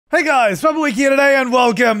Hey guys, Flabaliki here today and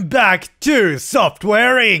welcome back to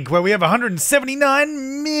Software Inc., where we have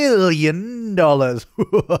 $179 million. I'm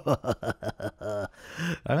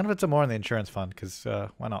going to put some more in the insurance fund, because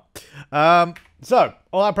why not? So,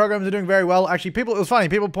 all our programs are doing very well. Actually, it was funny,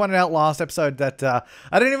 people pointed out last episode that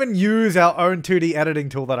I didn't even use our own 2D editing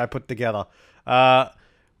tool that I put together.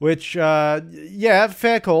 Which, yeah,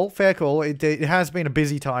 fair call. It has been a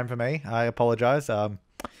busy time for me. I apologize.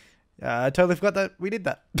 I totally forgot that we did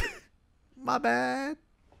that. My bad.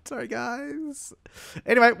 Sorry, guys.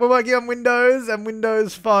 Anyway, we're working on Windows and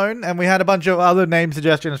Windows Phone, and we had a bunch of other name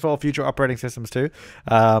suggestions for future operating systems too.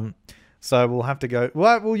 So we'll have to go.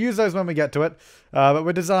 We'll use those when we get to it. But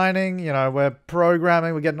we're designing, you know, we're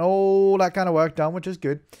programming, we're getting all that kind of work done, which is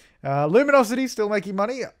good. Luminosity still making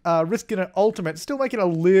money. Risking an Ultimate still making a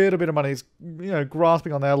little bit of money. It's, you know,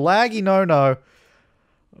 grasping on there. Laggy No,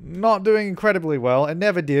 not doing incredibly well. It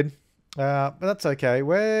never did. But that's okay.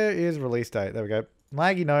 Where is release date? There we go.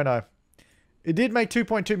 Laggy No. It did make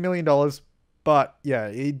 $2.2 million, but yeah,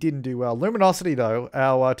 it didn't do well. Luminosity, though,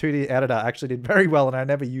 our 2D editor, actually did very well, and I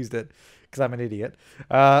never used it because I'm an idiot.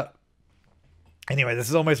 Anyway, this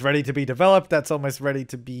is almost ready to be developed. That's almost ready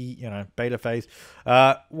to be, you know, beta phase.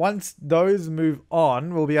 Once those move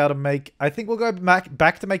on, we'll be able to make... I think we'll go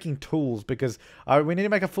back to making tools, because we need to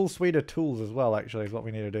make a full suite of tools as well, actually, is what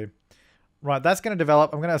we need to do. Right, that's going to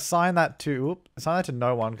develop. I'm going to assign that to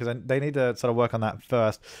no one, because they need to sort of work on that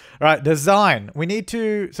first. All right, design. We need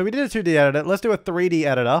to... So we did a 2D editor. Let's do a 3D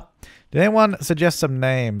editor. Did anyone suggest some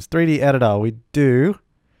names? 3D editor. We do.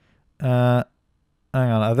 Hang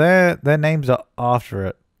on. Their names are after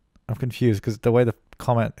it. I'm confused because the way the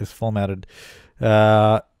comment is formatted.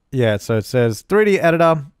 Yeah, so it says 3D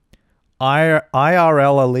editor.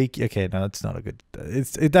 IRL a leak. Okay, no, that's not a good.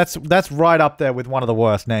 That's right up there with one of the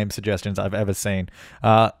worst name suggestions I've ever seen.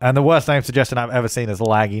 And the worst name suggestion I've ever seen is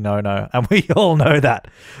Laggy No, and we all know that.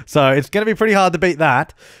 So it's going to be pretty hard to beat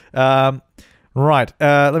that. Right.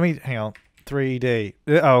 Let me hang on. 3D.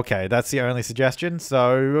 Oh, okay, that's the only suggestion.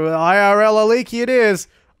 So IRL a leaky it is.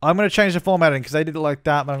 I'm going to change the formatting because they did it like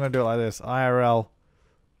that, but I'm going to do it like this. IRL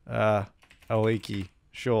a leaky.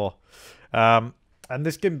 Sure. And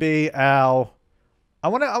this can be our... I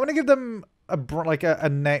want to give them a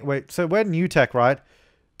name. Wait, so we're new tech, right?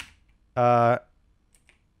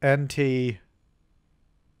 NT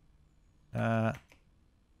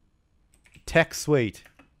Tech Suite.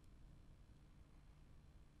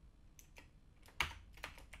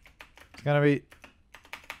 It's gonna be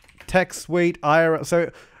Tech Suite IRL. So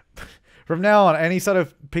from now on, any sort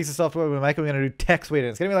of piece of software we make, we're gonna do Tech Suite.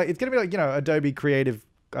 It's gonna be like you know, Adobe Creative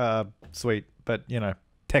Suite. But, you know,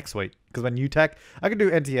 Tech Suite. Because when you tech, I can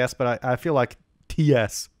do NTS, but I feel like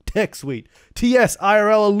TS. Tech Suite. TS,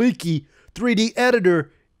 IRL, a leaky, 3D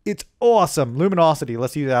editor. It's awesome. Luminosity.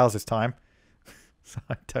 Let's use ours this time. So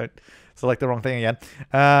I don't select the wrong thing again.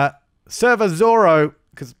 Server Zorro,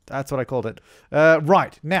 because that's what I called it.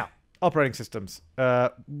 Right. Now, operating systems.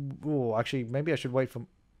 Oh, actually, maybe I should wait for...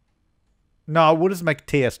 No, we'll just make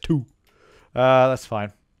TS2. That's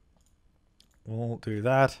fine. We'll do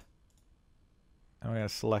that. I'm going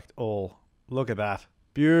to select all. Look at that.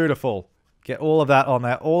 Beautiful. Get all of that on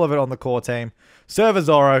there. All of it on the core team. Server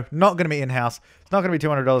Zorro. Not going to be in-house. It's not going to be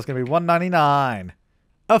 $200. It's going to be $199.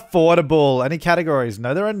 Affordable. Any categories?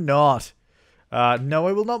 No, there are not. No,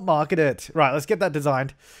 I will not market it. Right, let's get that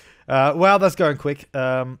designed. Wow, that's going quick.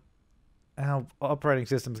 Our operating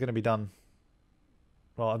system is going to be done.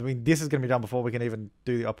 Well, I mean, this is going to be done before we can even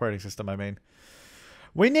do the operating system, I mean.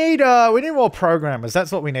 We need more programmers.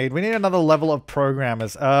 That's what we need. We need another level of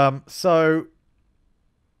programmers. So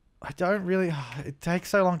I don't really... It takes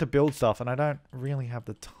so long to build stuff, and I don't really have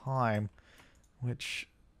the time, which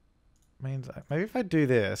means maybe if I do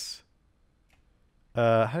this...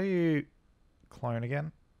 how do you clone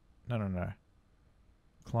again? No.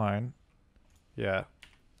 Clone. Yeah.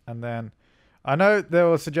 And then I know there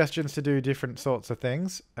were suggestions to do different sorts of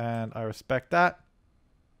things, and I respect that.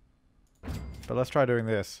 But let's try doing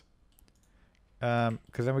this.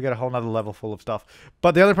 Because then we get a whole nother level full of stuff.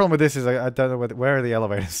 But the other problem with this is I don't know where are the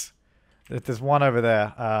elevators. If there's one over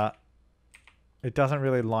there. It doesn't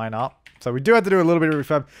really line up. So we do have to do a little bit of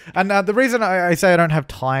refurb. And the reason I say I don't have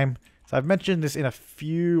time, so I've mentioned this in a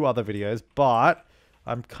few other videos, but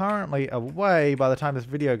I'm currently away by the time this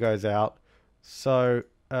video goes out. So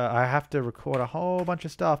I have to record a whole bunch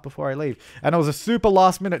of stuff before I leave. And it was a super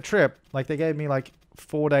last minute trip. Like they gave me like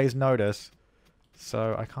 4 days notice.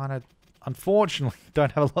 So I kind of, unfortunately,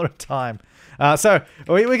 don't have a lot of time. So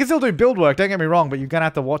we can still do build work, don't get me wrong, but you're going to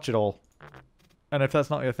have to watch it all. And if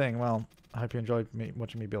that's not your thing, well, I hope you enjoyed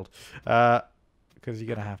watching me build. Because you're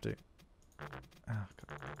going to have to. Oh,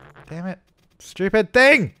 God. Damn it. Stupid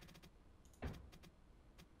thing! I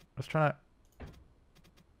was trying to...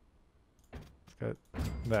 Let's go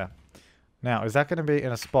there. Now, is that going to be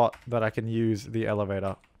in a spot that I can use the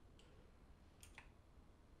elevator?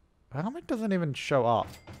 How come it doesn't even show up?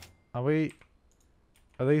 Are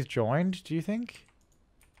these joined, do you think?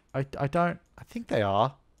 I think they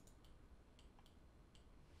are.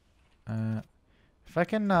 If I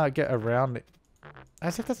can get around it.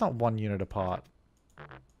 As if that's not one unit apart.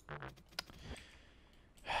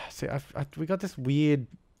 See, we got this weird...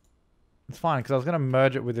 It's fine, because I was going to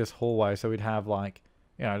merge it with this hallway, so we'd have, like,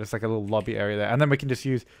 you know, just like a little lobby area there. And then we can just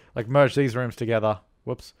use, like, merge these rooms together.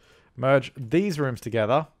 Whoops. Merge these rooms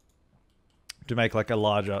together to make, like, a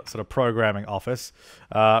larger sort of programming office.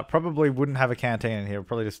 Probably wouldn't have a canteen in here. We'll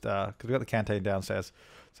probably just, because we've got the canteen downstairs.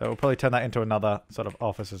 So we'll probably turn that into another sort of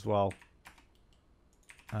office as well.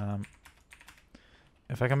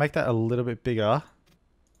 If I can make that a little bit bigger.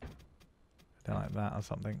 Down like that or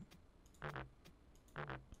something.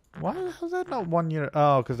 Why the hell is that not one unit?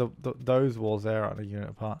 Oh, because those walls there aren't a unit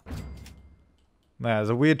apart. There's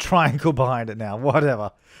a weird triangle behind it now.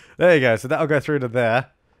 Whatever. There you go. So that'll go through to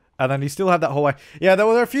there. And then you still have that hallway. Yeah, there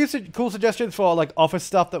were a few cool suggestions for like office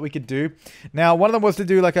stuff that we could do. Now, one of them was to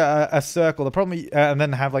do like a circle. The problem, and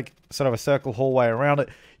then have like sort of a circle hallway around it.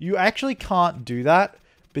 You actually can't do that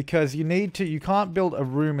because you can't build a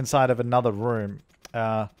room inside of another room.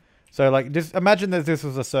 So like, just imagine that this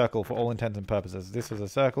was a circle for all intents and purposes. This was a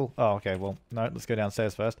circle. Oh, okay. Well, no, let's go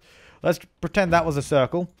downstairs first. Let's pretend that was a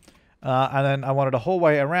circle. And then I wanted a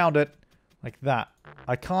hallway around it like that.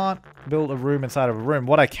 I can't build a room inside of a room.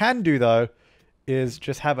 What I can do though is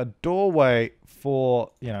just have a doorway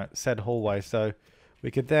for, you know, said hallway. So we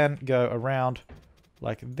could then go around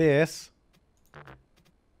like this.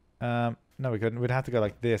 No, we couldn't. We'd have to go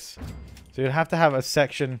like this. So you'd have to have a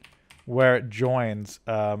section where it joins.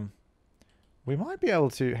 We might be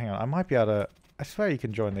able to... Hang on. I might be able to... I swear you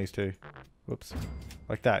can join these two. Whoops.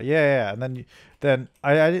 Like that. Yeah. And then...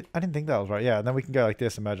 I didn't think that was right. Yeah. And then we can go like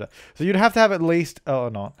this and merge that. So you'd have to have at least... Oh,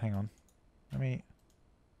 not. Hang on. Let me...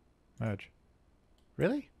 Merge.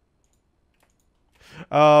 Really?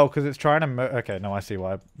 Oh, because it's trying to... Okay. No, I see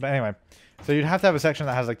why. But anyway. So you'd have to have a section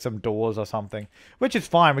that has like some doors or something. Which is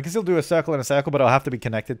fine. We can still do a circle and a circle. But it'll have to be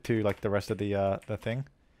connected to like the rest of the thing.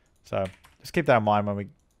 So just keep that in mind when we...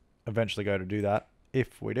 eventually go to do that,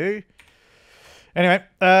 if we do. Anyway,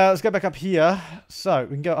 let's go back up here. So, we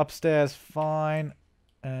can go upstairs, fine.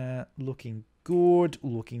 Looking good,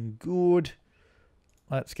 looking good.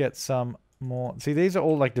 Let's get some more. See, these are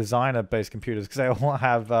all like designer-based computers, because they all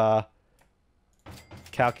have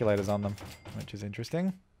calculators on them, which is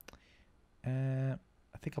interesting. I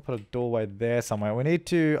think I'll put a doorway there somewhere. We need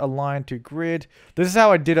to align to grid. This is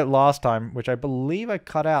how I did it last time, which I believe I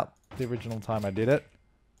cut out the original time I did it.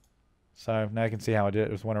 So now you can see how I did it.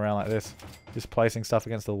 It just went around like this. Just placing stuff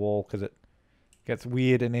against the wall because it gets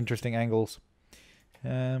weird and interesting angles.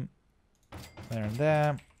 There and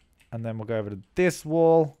there. And then we'll go over to this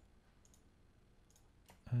wall.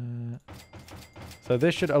 So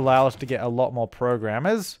this should allow us to get a lot more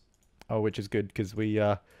programmers. Oh, which is good because we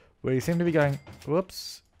seem to be going...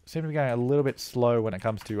 Whoops. Seem to be going a little bit slow when it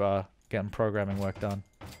comes to getting programming work done.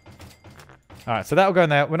 Alright, so that'll go in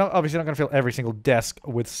there. We're obviously not going to fill every single desk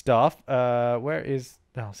with stuff. Where is...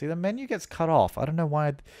 Oh, see, the menu gets cut off. I don't know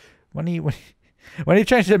why... When you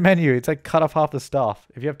change the menu, it's like cut off half the stuff.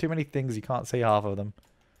 If you have too many things, you can't see half of them.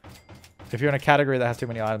 If you're in a category that has too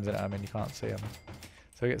many items in it, I mean, you can't see them.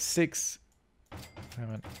 So we get 6,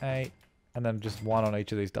 7, 8, and then just 1 on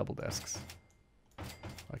each of these double desks.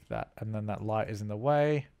 Like that. And then that light is in the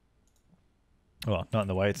way. Well, not in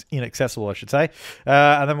the way. It's inaccessible, I should say.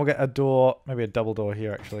 And then we'll get a door. Maybe a double door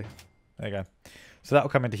here, actually. There you go. So that will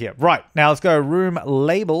come into here. Right. Now, let's go room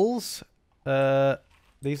labels.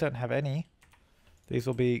 These don't have any. These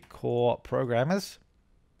will be core programmers.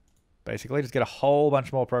 Basically, just get a whole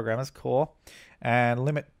bunch more programmers. Core. And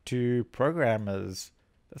limit to programmers.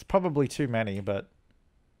 That's probably too many, but...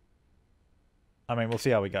 I mean, we'll see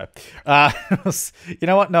how we go. You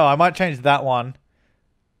know what? No, I might change that one.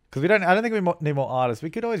 Because I don't think we need more artists. We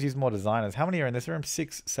could always use more designers. How many are in this room?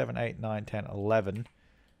 6, 7, 8, 9, 10, 11.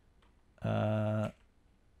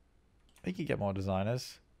 We could get more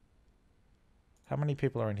designers. How many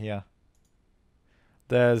people are in here?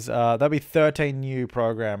 There'll be 13 new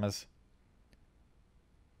programmers.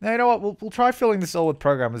 Now, you know what? We'll try filling this all with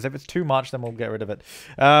programmers. If it's too much, then we'll get rid of it.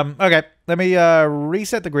 Okay, let me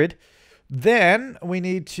reset the grid. Then we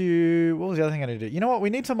need to... What was the other thing I need to do? You know what? We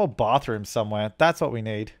need some more bathrooms somewhere. That's what we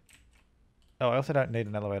need. Oh, I also don't need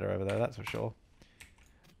an elevator over there, that's for sure.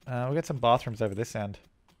 We'll get some bathrooms over this end.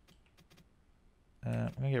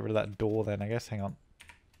 I'm gonna get rid of that door then, I guess. Hang on.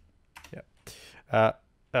 Yep.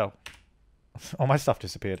 Oh. All my stuff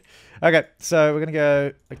disappeared. Okay, so we're gonna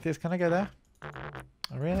go like this. Can I go there?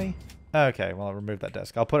 Oh, really? Okay, well, I'll remove that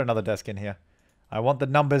desk. I'll put another desk in here. I want the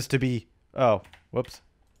numbers to be... Oh, whoops.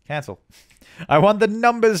 Cancel. I want the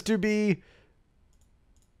numbers to be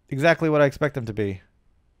exactly what I expect them to be,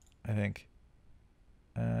 I think.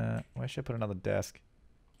 Where should I put another desk?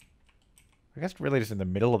 I guess really just in the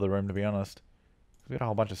middle of the room, to be honest. We've got a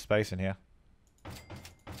whole bunch of space in here.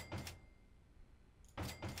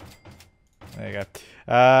 There you go.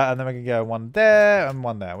 And then we can go one there and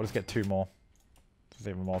one there. We'll just get two more. There's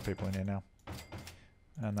even more people in here now.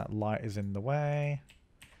 And that light is in the way.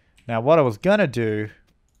 Now, what I was gonna do...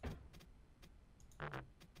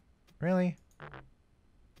 Really?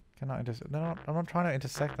 Cannot intersect... No, I'm not trying to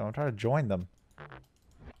intersect them. I'm trying to join them.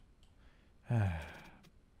 There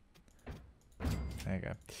you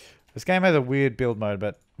go. This game has a weird build mode,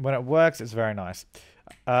 but when it works, it's very nice.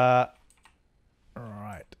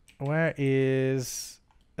 Right. Where is...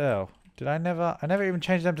 Oh. Did I never... I never even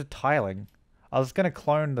changed them to tiling. I was going to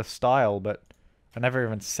clone the style, but I never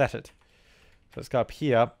even set it. So let's go up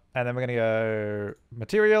here. And then we're going to go...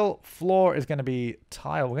 Material. Floor is going to be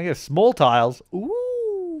tile. We're going to go small tiles.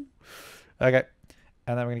 Ooh. Okay.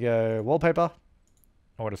 And then we're going to go wallpaper.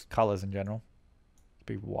 Or just colors in general.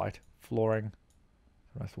 Be white. Flooring.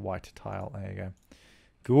 Nice white tile. There you go.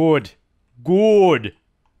 Good. Good.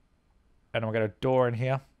 And we'll get a door in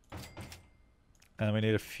here. And we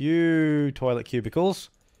need a few toilet cubicles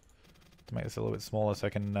to make this a little bit smaller so I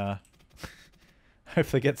can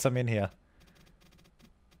hopefully get some in here.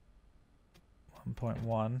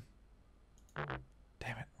 1.1.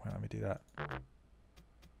 Damn it. Why don't let me do that?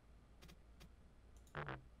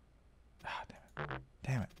 Ah, damn it.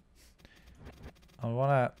 Damn it. I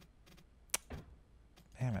want to...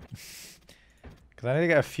 Damn it. Because I need to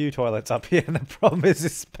get a few toilets up here, and the problem is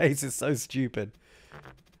this space is so stupid.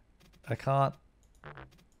 I can't...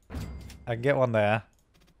 I can get one there.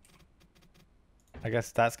 I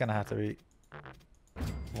guess that's going to have to be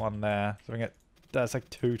one there. So we can get... That's like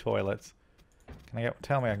 2 toilets. Can I get...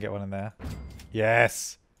 Tell me I can get one in there.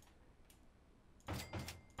 Yes!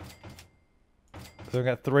 So we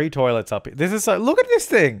got 3 toilets up here. This is so... Look at this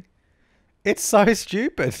thing! It's so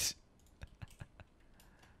stupid!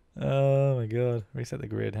 Oh my god. Reset the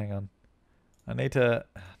grid. Hang on. I need to...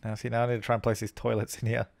 Now see, now I need to try and place these toilets in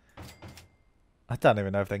here. I don't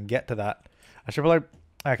even know if they can get to that. I should probably...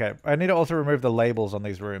 Okay. I need to also remove the labels on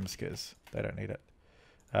these rooms because they don't need it.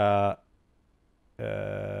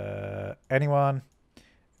 Anyone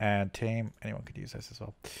and team. Anyone could use this as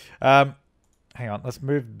well. Hang on. Let's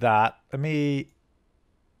move that. Let me...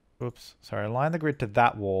 Oops. Sorry. Align the grid to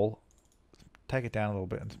that wall. Take it down a little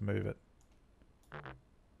bit and just move it.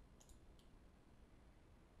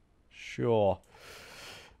 Sure.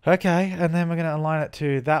 Okay, and then we're going to align it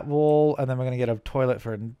to that wall, and then we're going to get a toilet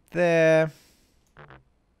for in there.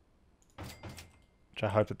 Which I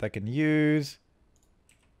hope that they can use.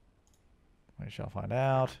 We shall find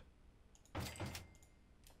out.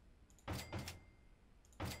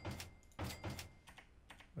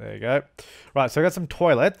 There you go. Right, so I got some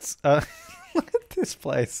toilets. Look at this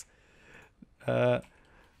place. And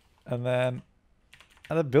then...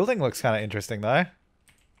 And the building looks kind of interesting, though.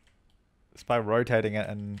 Just by rotating it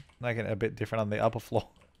and making it a bit different on the upper floor.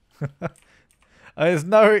 There's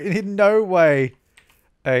in no way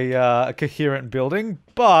a coherent building,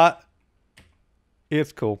 but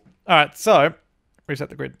it's cool. Alright, so, reset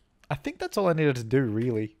the grid. I think that's all I needed to do,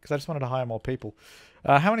 really, because I just wanted to hire more people.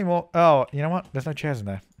 How many more? Oh, you know what? There's no chairs in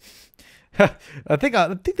there. I think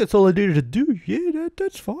that's all I needed to do. Yeah,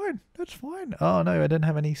 that's fine. That's fine. Oh, no, I didn't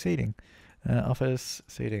have any seating. Office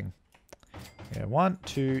seating. Yeah, 1,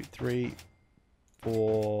 2, 3,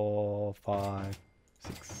 4, 5,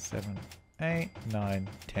 6, 7, 8, 9,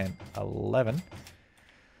 10, 11.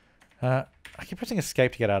 I keep pressing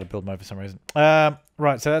escape to get out of build mode for some reason.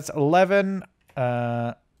 Right, so that's 11.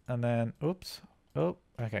 And then, oops. Oh,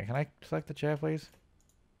 okay. Can I select the chair, please?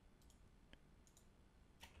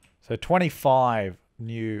 So 25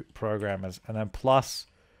 new programmers, and then plus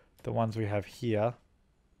the ones we have here.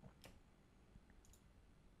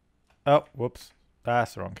 Oh, whoops.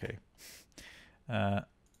 That's the wrong key.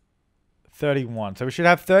 31. So we should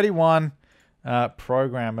have 31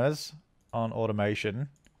 programmers on automation.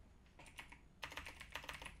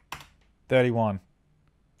 31.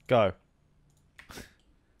 Go.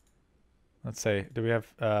 Let's see. Do we have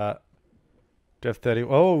 30?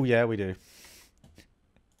 Oh, yeah, we do.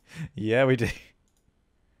 Yeah, we do.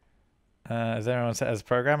 Is everyone set as a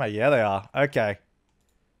programmer? Yeah, they are. Okay.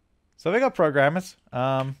 So we got programmers.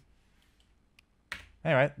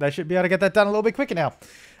 Anyway, they should be able to get that done a little bit quicker now.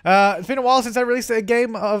 It's been a while since I released a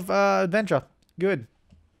game of adventure. Good.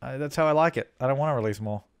 That's how I like it. I don't want to release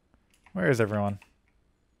more. Where is everyone?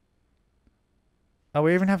 Oh,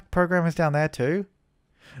 we even have programmers down there too?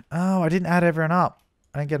 Oh, I didn't add everyone up.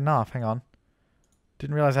 I didn't get enough. Hang on.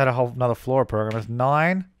 Didn't realize I had a whole another floor of programmers.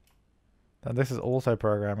 9. And this is also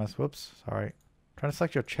programmers. Whoops. Sorry. Trying to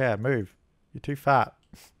select your chair. Move. You're too fat.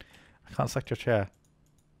 I can't select your chair.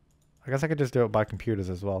 I guess I could just do it by computers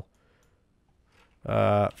as well.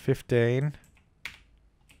 15.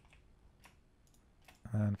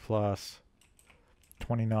 And plus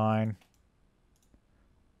 29.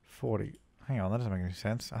 40. Hang on, that doesn't make any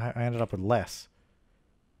sense. I ended up with less.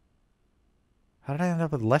 How did I end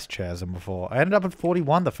up with less chairs than before? I ended up with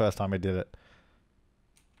 41 the first time I did it.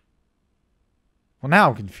 Well, now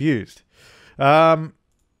I'm confused. Let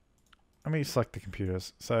me select the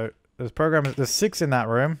computers. So there's programs. There's 6 in that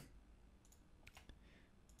room.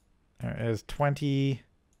 There is 20.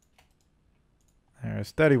 There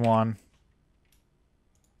is 31.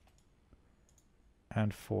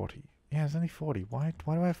 And 40. Yeah, there's only 40. Why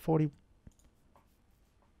do I have 40?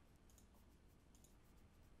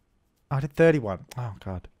 Oh, I did 31. Oh,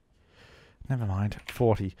 God. Never mind.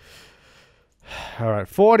 40. Alright,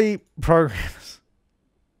 40 programs.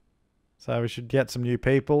 So we should get some new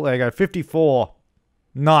people. There you go. 54.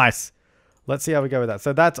 Nice. Let's see how we go with that.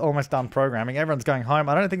 So that's almost done programming. Everyone's going home.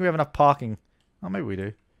 I don't think we have enough parking. Oh, maybe we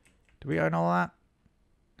do. Do we own all that?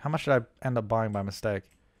 How much did I end up buying by mistake?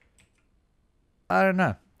 I don't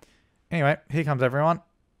know. Anyway, here comes everyone.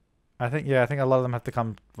 I think a lot of them have to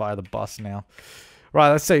come via the bus now. Right,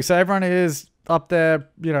 let's see. So everyone is up there,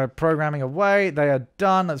 you know, programming away. They are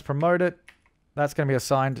done. Let's promote it. That's going to be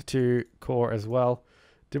assigned to core as well.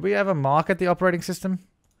 Did we ever market the operating system?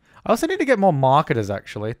 I also need to get more marketers,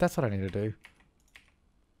 actually. That's what I need to do.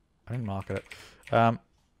 I didn't market it.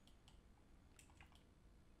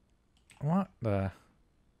 What the...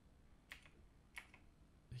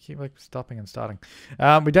 You keep, like, stopping and starting.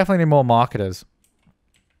 We definitely need more marketers.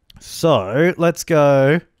 So, let's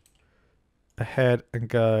go ahead and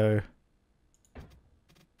go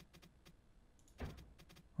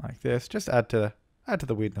like this. Just add to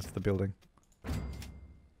the weirdness of the building.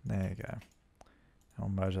 There you go. I'll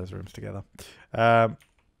merge those rooms together.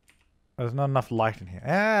 There's not enough light in here.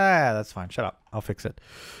 Ah, that's fine. Shut up. I'll fix it.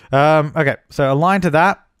 Okay, so align to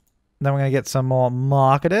that. Then we're going to get some more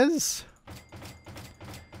marketers.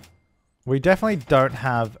 We definitely don't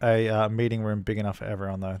have a meeting room big enough for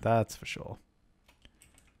everyone, though. That's for sure.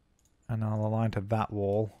 And I'll align to that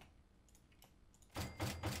wall.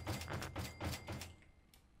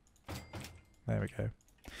 There we go.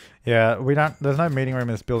 Yeah, there's no meeting room in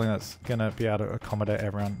this building that's going to be able to accommodate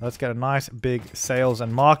everyone. Let's get a nice big sales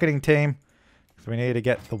and marketing team. So we need to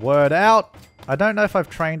get the word out. I don't know if I've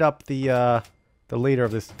trained up the leader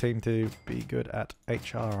of this team to be good at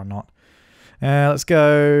HR or not. Let's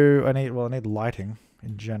go. I need lighting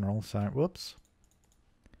in general. So, whoops.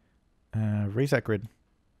 Reset grid.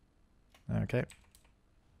 Okay.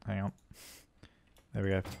 Hang on. There we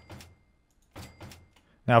go.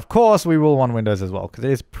 Now, of course, we will want windows as well, because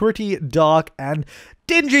it is pretty dark and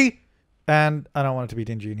dingy. And I don't want it to be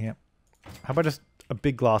dingy in here. How about just a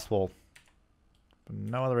big glass wall? For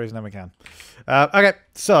no other reason than we can. Okay,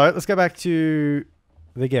 so let's go back to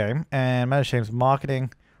the game and manage teams.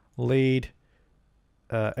 Marketing, lead,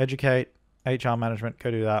 educate, HR management.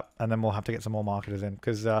 Go do that. And then we'll have to get some more marketers in,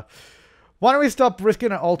 because... why don't we stop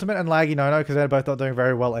risking an ultimate and laggy no-no, because they're both not doing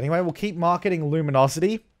very well anyway. We'll keep marketing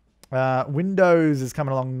luminosity. Windows is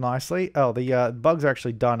coming along nicely. Oh, the bugs are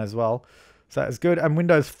actually done as well. So that's good. And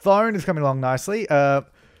Windows Phone is coming along nicely.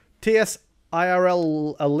 TS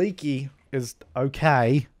IRL Aliki is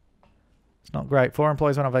okay. It's not great. 4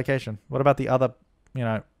 employees went on vacation. What about the other,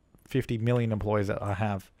 50 million employees that I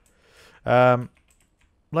have?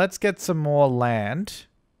 Let's get some more land.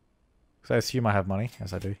 Because I assume I have money.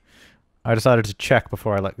 Yes, I do. I decided to check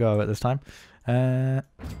before I let go of it this time. There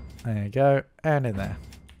you go. And in there.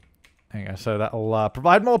 There you go. So that will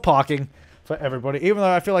provide more parking for everybody. Even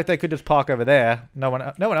though I feel like they could just park over there. No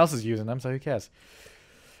one else is using them, so who cares?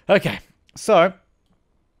 Okay. So,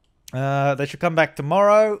 they should come back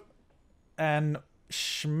tomorrow and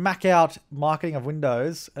smack out marketing of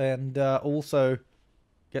Windows. And also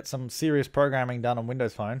get some serious programming done on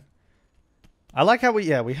Windows Phone. I like how we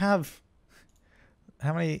have...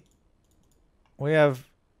 How many... We have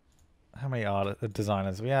how many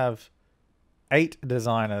designers? We have 8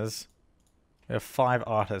 designers. We have 5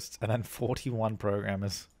 artists and then 41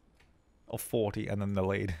 programmers. Or 40 and then the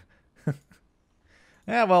lead.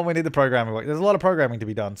 Yeah, well, we need the programming work. There's a lot of programming to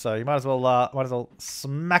be done, so you might as well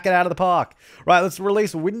smack it out of the park. Right, let's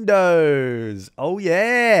release Windows. Oh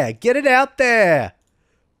yeah, get it out there.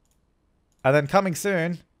 And then coming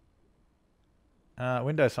soon,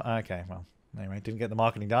 Windows. Okay, well, anyway, didn't get the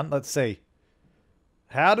marketing done. Let's see.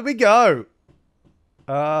 How do we go?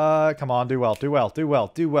 Come on, do well, do well, do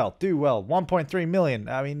well, do well, do well. 1.3 million.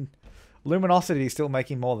 I mean, Luminosity is still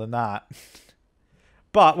making more than that.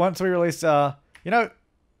 But once we release, you know,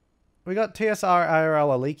 we got TSR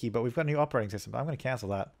IRL leaky, but we've got a new operating system. I'm going to cancel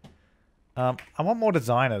that. I want more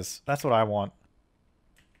designers. That's what I want.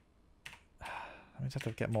 I just have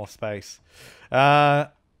to get more space. Damn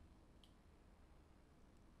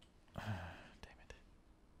it.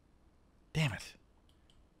 Damn it.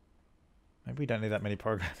 Maybe we don't need that many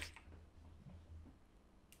programs.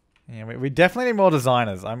 Yeah, we definitely need more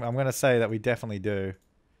designers. I'm going to say that we definitely do.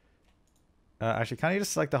 Actually, can't you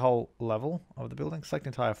just select the whole level of the building? Select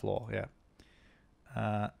entire floor, yeah.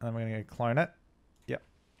 And then we're going to clone it. Yep.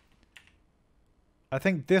 I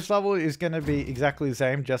think this level is going to be exactly the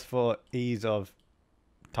same just for ease of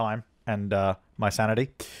time and my sanity.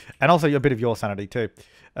 And also a bit of your sanity too.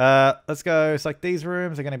 Let's go select these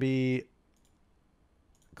rooms. They're going to be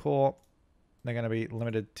core. They're going to be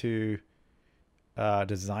limited to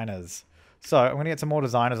designers. So I'm going to get some more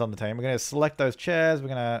designers on the team. We're going to select those chairs. We're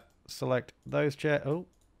going to select those chairs. Oh,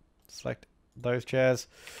 select those chairs.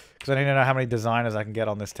 Because I need to know how many designers I can get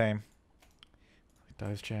on this team.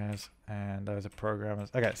 Those chairs. And those are programmers.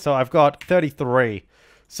 Okay, so I've got 33.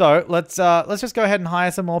 So let's just go ahead and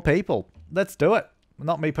hire some more people. Let's do it.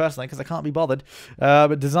 Not me personally, because I can't be bothered.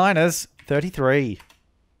 But designers, 33.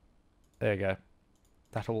 There you go.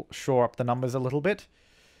 That'll shore up the numbers a little bit.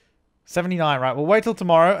 79, right. We'll wait till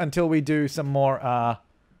tomorrow until we do some more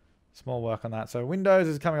small work on that. So Windows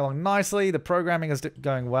is coming along nicely. The programming is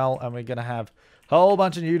going well, and we're going to have a whole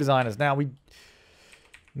bunch of new designers. Now we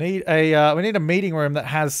need a meeting room that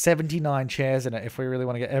has 79 chairs in it if we really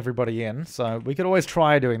want to get everybody in. So we could always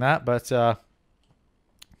try doing that, but look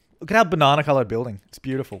at how banana-colored building. It's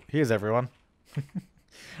beautiful. Here's everyone.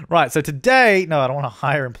 Right, so today... No, I don't want to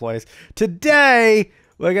hire employees. Today,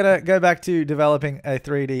 we're going to go back to developing a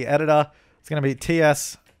 3D editor. It's going to be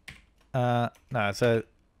TS... so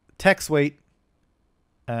Tech Suite...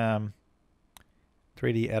 3D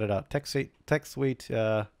editor. Tech Suite...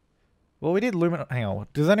 well, we did Lumen... Hang on.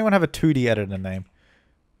 Does anyone have a 2D editor name?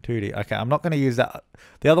 2D. Okay, I'm not going to use that.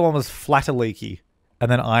 The other one was Flabaliki. And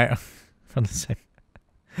then I... from the same...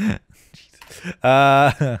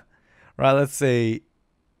 right, let's see.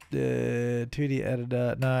 2D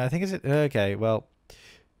editor. No, I think it's... Okay, well...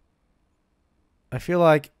 I feel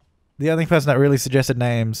like the only person that really suggested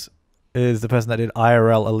names is the person that did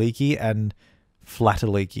IRL Aliki and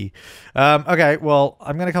Flataliki. Okay, well,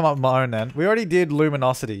 I'm going to come up with my own then. We already did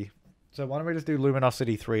Luminosity. So why don't we just do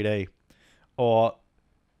Luminosity 3D? Or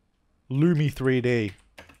Lumi 3D.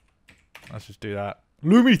 Let's just do that.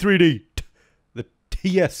 Lumi 3D! The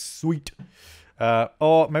TS suite.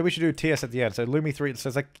 Or maybe we should do TS at the end. So Lumi 3D. So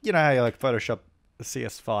it's like, you know how you like Photoshop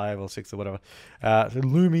CS5 or 6 or whatever. So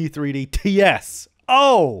Lumi 3D TS.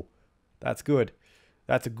 Oh! That's good.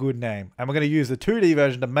 That's a good name. And we're going to use the 2D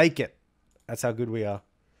version to make it. That's how good we are.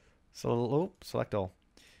 So, select all.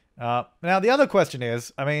 Now, the other question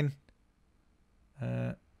is, I mean...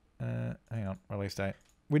 hang on, release date.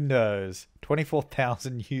 Windows,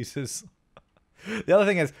 24,000 users. The other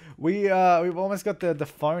thing is, we've almost got the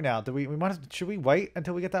phone out. Should we wait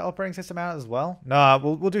until we get that operating system out as well? No,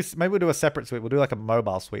 maybe we'll do a separate suite. We'll do like a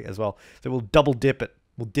mobile suite as well. So we'll double dip it.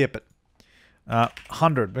 We'll dip it.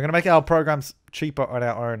 100. We're gonna make our programs cheaper on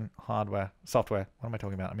our own software. What am I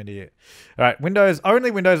talking about? I'm an idiot. All right, Windows, only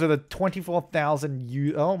Windows with a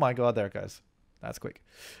 24,000 Oh my God, there it goes. That's quick.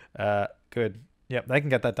 Good. Yep, they can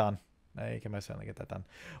get that done. They can most certainly get that done.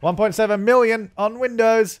 1.7 million on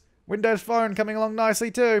Windows. Windows Phone coming along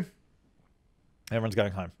nicely too. Everyone's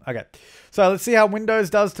going home. Okay, so let's see how Windows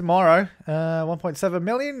does tomorrow. 1.7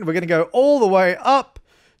 million. We're going to go all the way up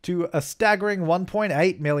to a staggering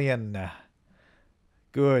 1.8 million.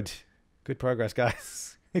 Good. Good progress,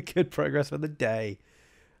 guys. Good progress for the day.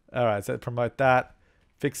 All right, so promote that.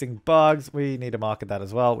 Fixing bugs. We need to market that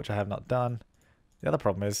as well, which I have not done. The other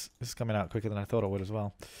problem is this is coming out quicker than I thought it would as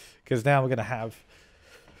well. Because now we're going to have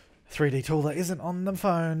 3D tool that isn't on the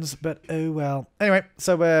phones, but oh well. Anyway,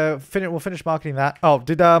 so we'll finish marketing that. Oh,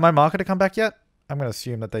 did my marketer come back yet? I'm going to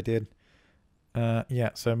assume that they did. Yeah,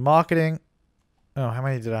 so marketing. Oh, how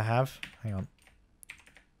many did I have? Hang on.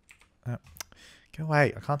 Go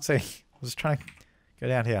away. I can't see. I was just trying to go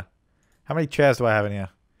down here. How many chairs do I have in here?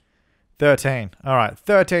 13. All right,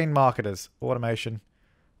 13 marketers. Automation.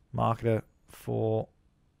 Marketer for...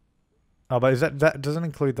 Oh, but is that doesn't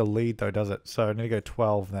include the lead though, does it? So I need to go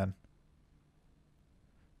 12 then.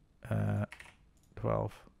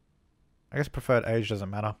 12. I guess preferred age doesn't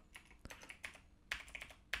matter.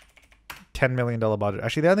 $10 million budget.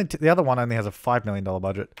 Actually, the other one only has a $5 million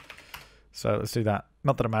budget. So let's do that.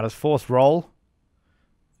 Not that it matters. Force roll.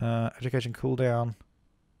 Education cooldown.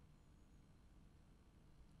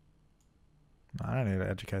 I don't need to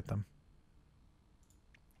educate them.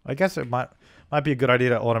 I guess it might be a good idea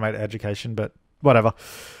to automate education, but whatever.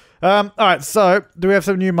 Alright, so do we have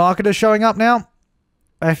some new marketers showing up now?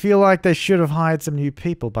 I feel like they should have hired some new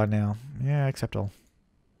people by now. Yeah, except I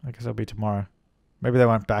guess it'll be tomorrow. Maybe they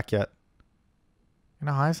weren't back yet. Can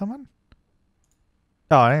I hire someone?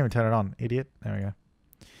 Oh, I didn't even turn it on. Idiot. There we go.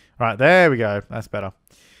 Alright, there we go. That's better.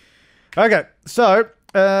 Okay, so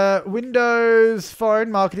Windows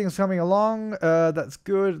Phone marketing is coming along. That's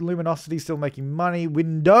good. Luminosity still making money.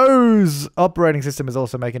 Windows operating system is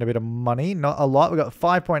also making a bit of money. Not a lot. We got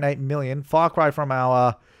 5.8 million. Far cry from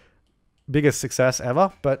our biggest success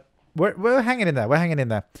ever, but we're hanging in there. We're hanging in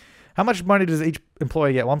there. How much money does each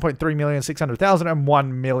employee get? 1.3 million, 600,000, and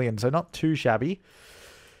 1 million. So not too shabby.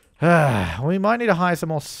 We might need to hire some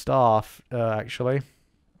more staff, actually.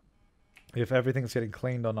 If everything's getting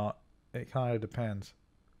cleaned or not. It kind of depends.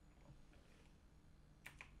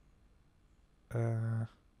 No,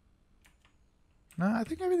 I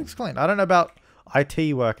think everything's clean. I don't know about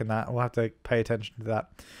IT work and that. We'll have to pay attention to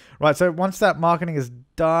that. Right, so once that marketing is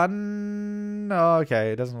done... Oh,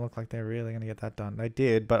 okay, it doesn't look like they're really going to get that done. They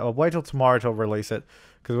did, but I'll wait till tomorrow to release it,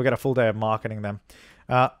 because we'll get a full day of marketing them.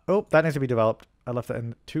 Oh, that needs to be developed. I left that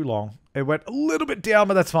in too long. It went a little bit down,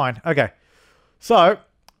 but that's fine. Okay, so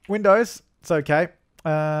Windows, it's okay.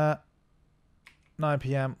 9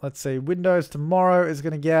 p.m. Let's see. Windows tomorrow is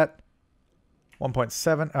going to get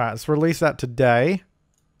 1.7. All right, let's release that today.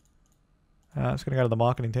 It's going to go to the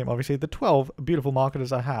marketing team, obviously. The 12 beautiful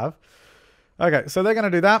marketers I have. Okay, so they're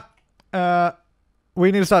going to do that.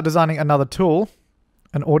 We need to start designing another tool.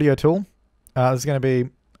 An audio tool. This is going to be...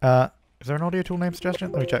 is there an audio tool name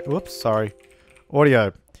suggestion? Let me check. Whoops, sorry.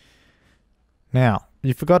 Audio. Now,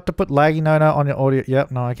 you forgot to put laggy no on your audio.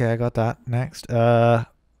 Yep, no, okay, I got that. Next.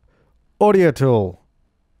 Audio tool.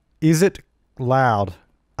 Is it loud?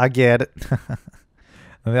 I get it.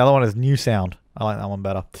 And the other one is new sound. I like that one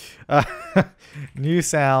better. New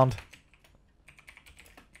sound.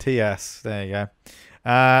 TS. There you go.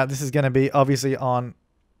 This is going to be obviously on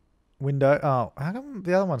window. Oh, how come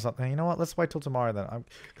the other one's not there? You know what? Let's wait till tomorrow then.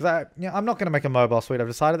 Because I'm not going to make a mobile suite. I've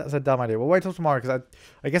decided that's a dumb idea. We'll wait till tomorrow because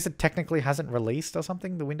I guess it technically hasn't released or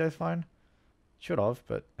something, the Windows Phone. Should have,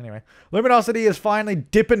 but anyway. Luminosity is finally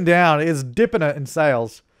dipping down. It is dipping it in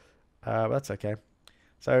sales. But that's okay.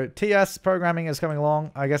 So TS programming is coming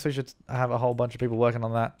along. I guess we should have a whole bunch of people working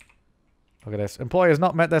on that. Look at this. Employers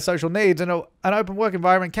not met their social needs in an open work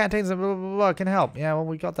environment. Canteens and blah, blah, blah can help. Yeah, well,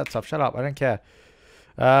 we got that stuff. Shut up. I don't care.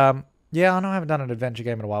 Yeah, I know I haven't done an adventure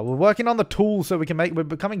game in a while. We're working on the tools so we can make... We're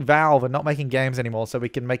becoming Valve and not making games anymore so we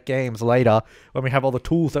can make games later when we have all the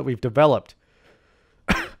tools that we've developed.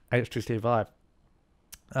 H2C5.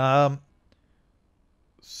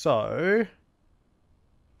 So...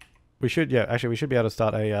 We should, yeah, actually we should be able to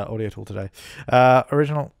start a audio tool today.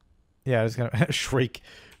 Original... Yeah, it's going to... Shriek.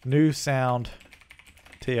 New sound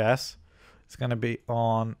TS. It's going to be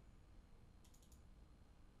on...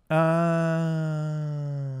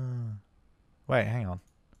 Wait, hang on.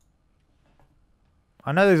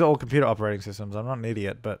 I know these are all computer operating systems. I'm not an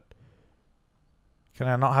idiot, but... Can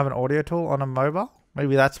I not have an audio tool on a mobile?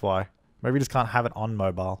 Maybe that's why. Maybe we just can't have it on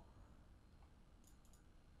mobile.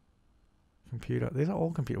 Computer. These are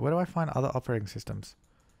all computer. Where do I find other operating systems?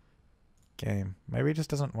 Game. Maybe it just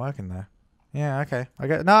doesn't work in there. Yeah, okay.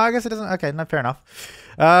 No, I guess it doesn't. Okay, no, fair enough.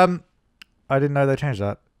 I didn't know they changed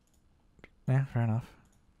that. Yeah, fair enough.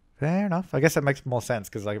 Fair enough. I guess that makes more sense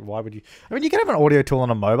because, like, why would you... I mean, you can have an audio tool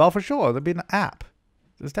on a mobile for sure. There'd be an app.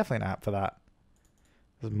 There's definitely an app for that.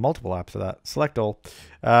 There's multiple apps for that. Select all.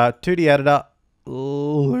 2D editor.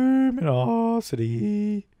 Luminosity.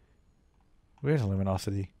 Where's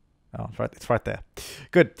Luminosity? Oh, it's right there.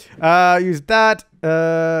 Good. Use that.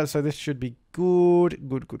 So this should be good.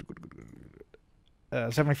 Good.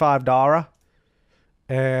 75 Dara.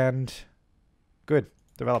 And good.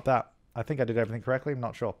 Develop that. I think I did everything correctly. I'm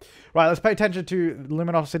not sure. Right, let's pay attention to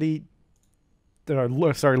Luminosity. Sorry,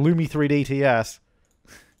 Lumi 3D TS.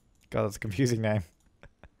 God, that's a confusing name.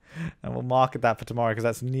 And we'll market that for tomorrow because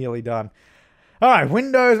that's nearly done. All right,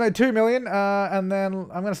 Windows made 2 million, and then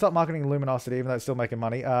I'm going to start marketing Luminosity, even though it's still making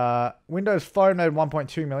money. Windows Phone made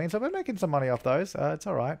 1.2 million, so we're making some money off those. It's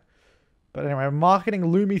all right. But anyway, I'm marketing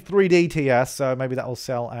Lumi 3D TS, so maybe that will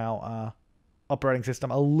sell our operating system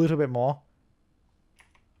a little bit more.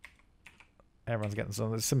 Everyone's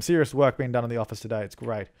getting some serious work being done in the office today. It's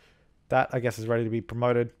great. That, I guess, is ready to be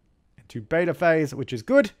promoted into beta phase, which is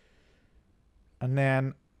good. And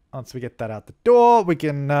then once we get that out the door, we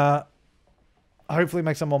can hopefully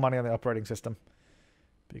make some more money on the operating system.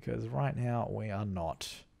 Because right now, we are not.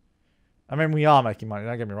 I mean, we are making money.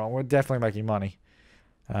 Don't get me wrong. We're definitely making money.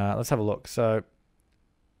 Let's have a look. So,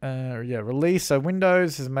 yeah, release. So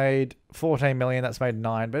Windows has made 14 million. That's made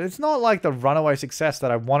 9. But it's not like the runaway success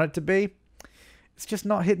that I want it to be. It's just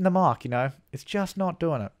not hitting the mark, you know? It's just not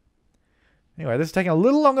doing it. Anyway, this is taking a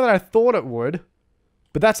little longer than I thought it would.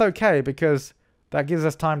 But that's okay because that gives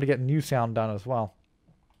us time to get new sound done as well.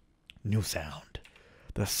 New sound.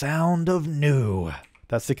 The sound of new.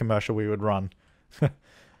 That's the commercial we would run.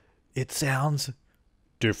 It sounds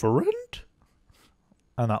different.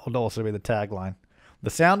 And that would also be the tagline.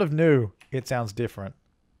 The sound of new. It sounds different.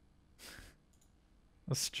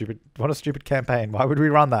 What a stupid campaign. Why would we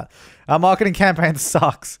run that? Our marketing campaign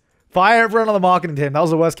sucks. Fire everyone on the marketing team. That was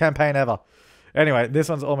the worst campaign ever. Anyway, this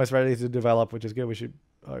one's almost ready to develop, which is good. We should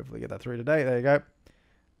hopefully get that through today. There you go.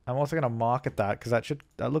 I'm also going to market that because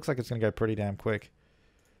that looks like it's going to go pretty damn quick.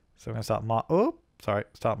 So I'm going to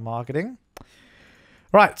start marketing.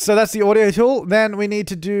 Right, so that's the audio tool. Then we need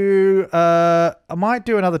to do, I might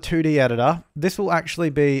do another 2D editor. This will actually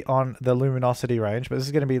be on the luminosity range, but this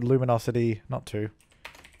is going to be luminosity, not 2.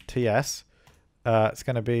 TS. It's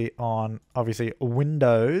going to be on, obviously,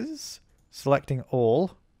 Windows, selecting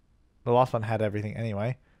all. The last one had everything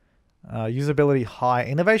anyway. Usability high.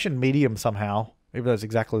 Innovation medium somehow, even though it's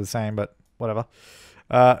exactly the same, but whatever.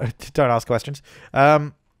 Don't ask questions.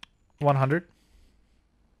 100.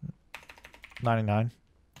 99.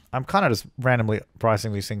 I'm kind of just randomly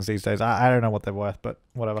pricing these things these days. I don't know what they're worth, but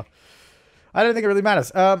whatever. I don't think it really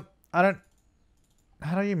matters. How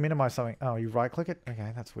do you minimize something? Oh, you right click it?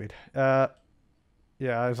 Okay, that's weird.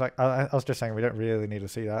 Yeah, I was like, I was just saying we don't really need to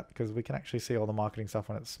see that because we can actually see all the marketing stuff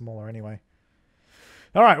when it's smaller anyway.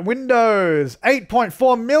 All right, Windows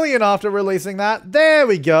 8.4 million after releasing that. There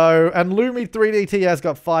we go. And Lumi 3D TS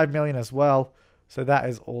got 5 million as well. So that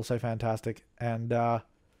is also fantastic. And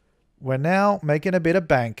we're now making a bit of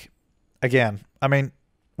bank again. I mean,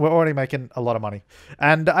 we're already making a lot of money.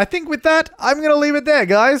 And I think with that, I'm going to leave it there,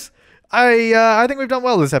 guys. I think we've done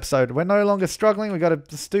well this episode. We're no longer struggling. We got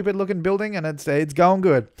a stupid looking building and it's going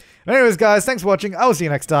good. Anyways, guys, thanks for watching. I will see you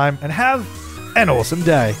next time and have an awesome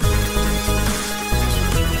day.